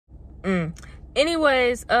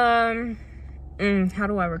Anyways, how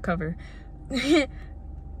do I recover?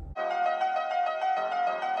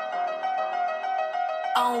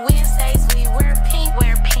 On Wednesdays we wear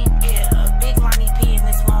pink, yeah, big Lonnie P in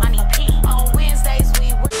this Lonnie P. On Wednesdays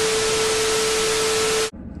we wear.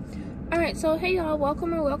 Alright, so hey y'all,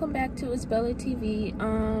 welcome back to It's Bella TV.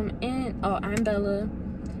 I'm Bella,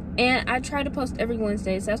 and I try to post every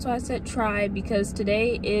Wednesday, so that's why I said try, because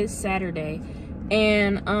today is Saturday,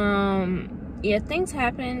 and yeah, things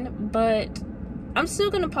happened, but I'm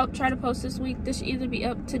still gonna try to post this week. This should either be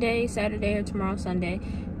up today, Saturday, or tomorrow, Sunday.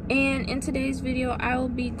 And in today's video, I will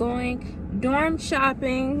be going dorm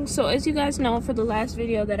shopping. So as you guys know, for the last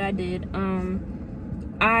video that I did,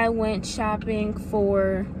 I went shopping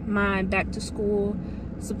for my back to school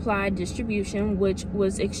supply distribution, which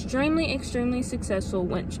was extremely successful.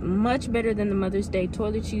 Went much better than the Mother's Day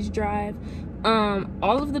toiletries drive.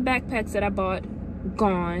 All of the backpacks that I bought,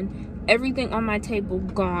 gone. Everything on my table,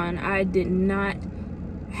 gone. I did not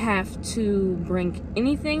have to bring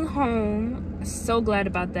anything home. So glad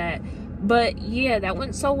about that. But yeah, that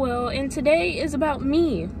went so well. And today is about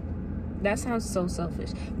me. That sounds so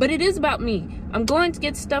selfish, but it is about me. I'm going to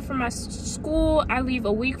get stuff from my school. I leave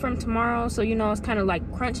a week from tomorrow, so you know, it's kind of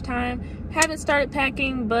like crunch time. Haven't started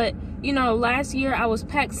packing, but you know, last year I was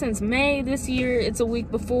packed since May. This year it's a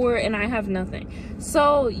week before and I have nothing.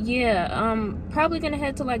 So yeah, I'm probably gonna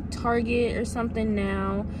head to like Target or something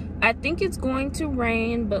now. I think it's going to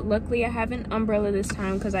rain, but luckily I have an umbrella this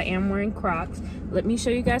time because I am wearing Crocs. Let me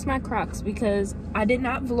show you guys my Crocs, because I did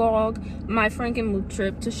not vlog my Frankenmuth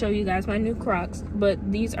trip to show you guys my new Crocs,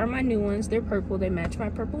 but these are my new ones. They're purple. They match my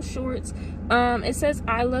purple shorts. It says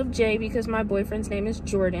I love Jay because my boyfriend's name is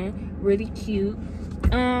Jordan. Really cute.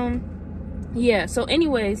 Yeah, so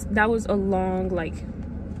anyways, that was a long like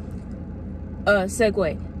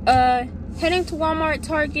segue. Heading to Walmart,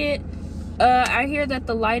 Target. I hear that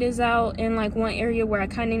the light is out in like one area where I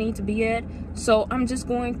kind of need to be at, so I'm just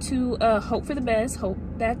going to hope for the best, hope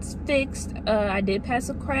that's fixed. I did pass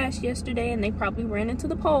a crash yesterday and they probably ran into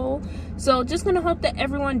the pole, so just gonna hope that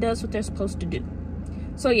everyone does what they're supposed to do.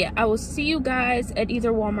 So yeah, I will see you guys at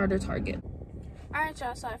either Walmart or Target. Alright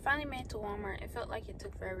y'all, so I finally made it to Walmart. It felt like it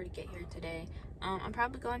took forever to get here today. I'm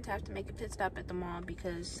probably going to have to make a pit stop at the mall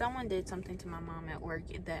because someone did something to my mom at work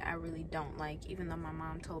that I really don't like, even though my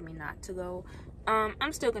mom told me not to go.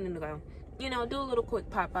 I'm still gonna go, you know, do a little quick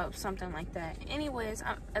pop-up, something like that. Anyways,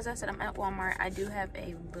 as I said, I'm at Walmart. I do have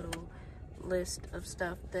a little list of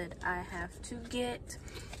stuff that I have to get.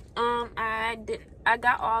 I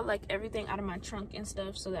got all like everything out of my trunk and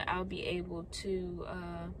stuff so that I'll be able to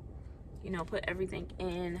you know, put everything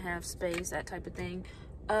in, have space, that type of thing.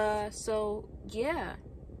 So yeah,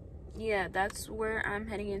 that's where I'm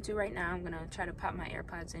heading into right now. I'm gonna try to pop my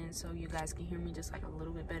AirPods in so you guys can hear me just like a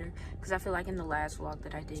little bit better, because I feel like in the last vlog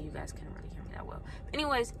that I did, you guys couldn't really hear me that well. But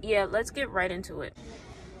anyways, yeah, let's get right into it.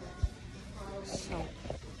 So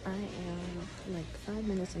I am like 5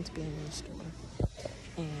 minutes into being in the store,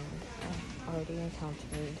 and I've already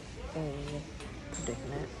encountered a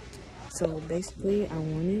predicament. So basically, I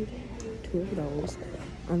wanted 2 of those.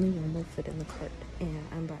 Only one will fit in the cart, and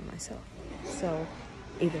I'm by myself. So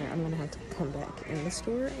either I'm gonna have to come back in the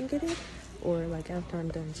store and get it, or like after I'm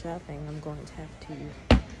done shopping, I'm going to have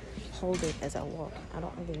to hold it as I walk. I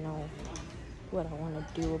don't really know what I want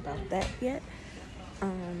to do about that yet.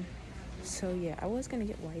 So yeah, I was gonna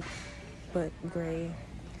get white, but gray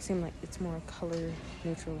seemed like it's more color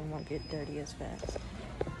neutral and won't get dirty as fast.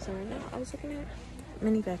 So right now, I was looking at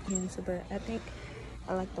mini vacuums, but I think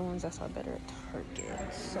I like the ones I saw better at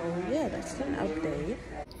Target. So yeah, that's an update.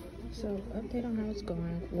 So update on how it's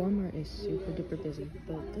going. Walmart is super duper busy,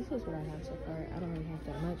 but this is what I have so far. I don't really have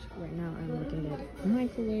that much right now. I'm looking at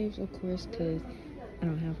microwaves, of course, because I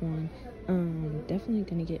don't have one. Definitely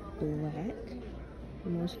gonna get black,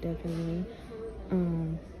 most definitely.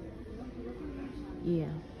 Yeah.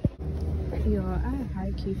 Y'all, I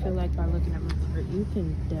high-key feel like by looking at my cart, you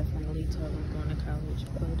can definitely tell I'm going to college.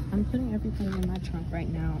 But I'm putting everything in my trunk right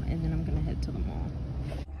now, and then I'm going to head to the mall.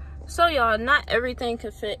 So, y'all, not everything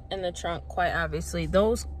could fit in the trunk, quite obviously.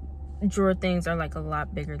 Those drawer things are, like, a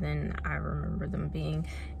lot bigger than I remember them being.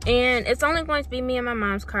 And it's only going to be me and my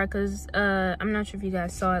mom's car, because I'm not sure if you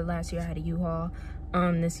guys saw it last year. I had a U-Haul.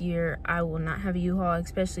 This year, I will not have a U-Haul,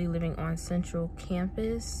 especially living on Central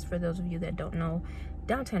Campus. For those of you that don't know,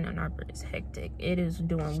 downtown Ann Arbor is hectic. It is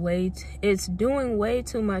doing way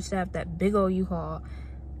too much to have that big old U-Haul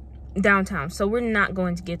downtown. So we're not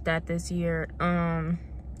going to get that this year.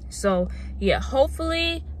 So yeah,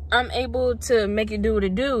 hopefully I'm able to make it do what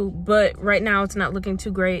it do, but right now it's not looking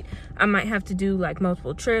too great. I might have to do like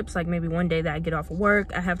multiple trips, like maybe one day that I get off of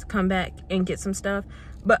work, I have to come back and get some stuff.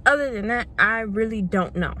 But other than that, I really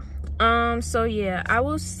don't know. So yeah, I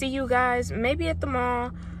will see you guys maybe at the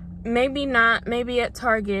mall, maybe not, maybe at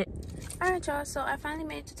Target. Alright y'all, so I finally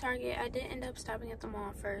made it to Target. I did end up stopping at the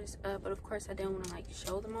mall first, but of course I didn't want to like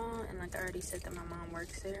show the mall, and like I already said that my mom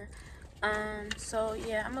works there. So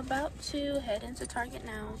yeah, I'm about to head into Target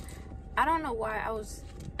now. I don't know why,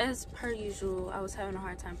 as per usual, I was having a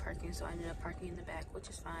hard time parking, so I ended up parking in the back, which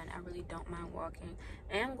is fine. I really don't mind walking.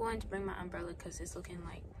 I am going to bring my umbrella because it's looking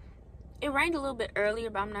like it rained a little bit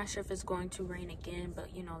earlier, but I'm not sure if it's going to rain again.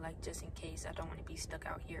 But you know, like just in case, I don't want to be stuck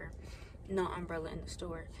out here, no umbrella in the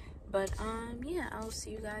store. But yeah, I'll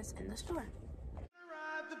see you guys in the store.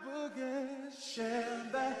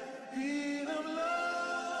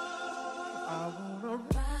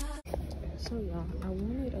 So y'all, I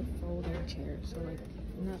wanted a folding chair, so like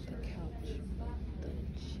not the couch, the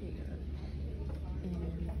chair. And on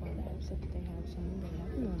the website they have some, they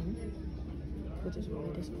have none, which is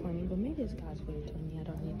really disappointing. But maybe it's God's way of telling me I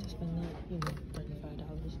don't need to spend that, you know,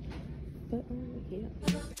 $35. But yeah.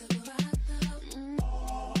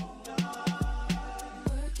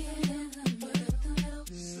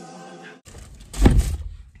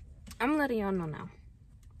 I'm letting y'all know now.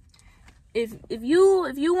 If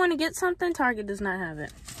you want to get something, Target does not have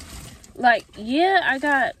it. Like, yeah, I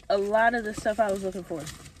got a lot of the stuff I was looking for,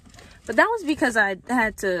 but that was because I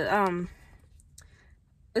had to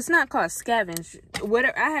it's not called scavenge,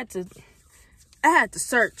 whatever. I had to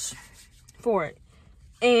search for it,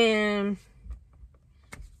 and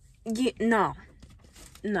yeah,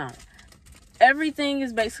 no, everything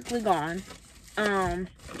is basically gone. I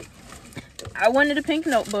wanted a pink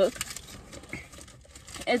notebook.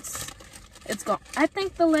 It's gone. I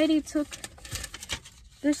think the lady took,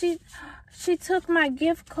 she took my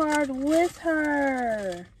gift card with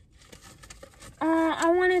her.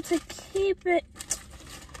 I wanted to keep it.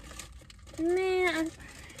 Man,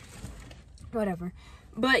 whatever.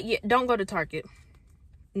 But yeah, don't go to Target.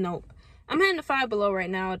 Nope. I'm heading to Five Below right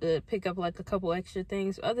now to pick up like a couple extra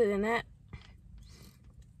things. Other than that,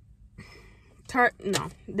 no,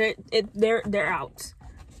 they're out.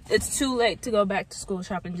 It's too late to go back to school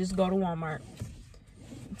shopping. Just go to Walmart.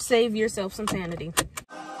 Save yourself some sanity.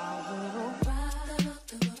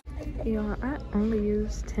 Y'all, I only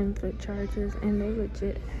use 10-foot chargers, and they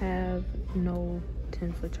legit have no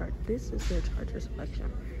 10-foot charge. This is their charger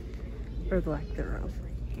selection, or lack thereof.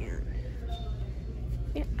 And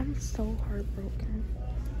yeah, I'm so heartbroken.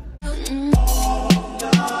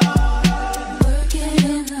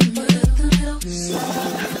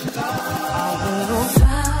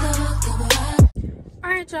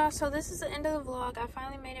 Alright y'all, so this is the end of the vlog. I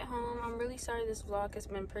finally made it home. I'm really sorry this vlog has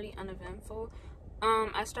been pretty uneventful.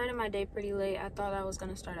 I started my day pretty late. I thought I was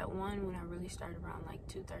gonna start at 1 when I really started around like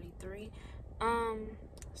 2:33.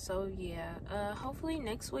 So yeah, hopefully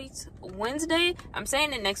next week's Wednesday, I'm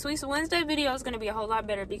saying that next week's Wednesday video is going to be a whole lot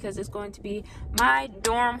better because it's going to be my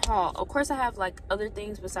dorm haul. Of course, I have like other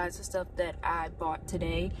things besides the stuff that I bought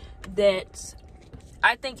today that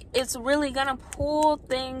I think it's really going to pull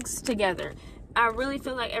things together. I really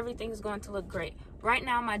feel like everything's going to look great. Right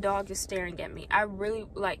now, my dog is staring at me. I really,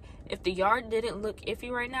 like, if the yard didn't look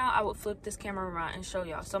iffy right now, I would flip this camera around and show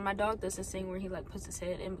y'all. So my dog does this thing where he, like, puts his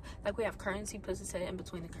head in, like, we have curtains. He puts his head in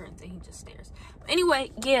between the curtains and he just stares.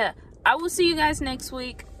 Anyway, yeah, I will see you guys next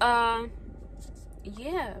week.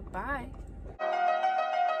 Yeah, bye.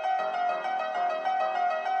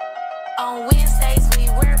 On Wednesdays, we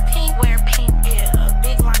wear pink, yeah.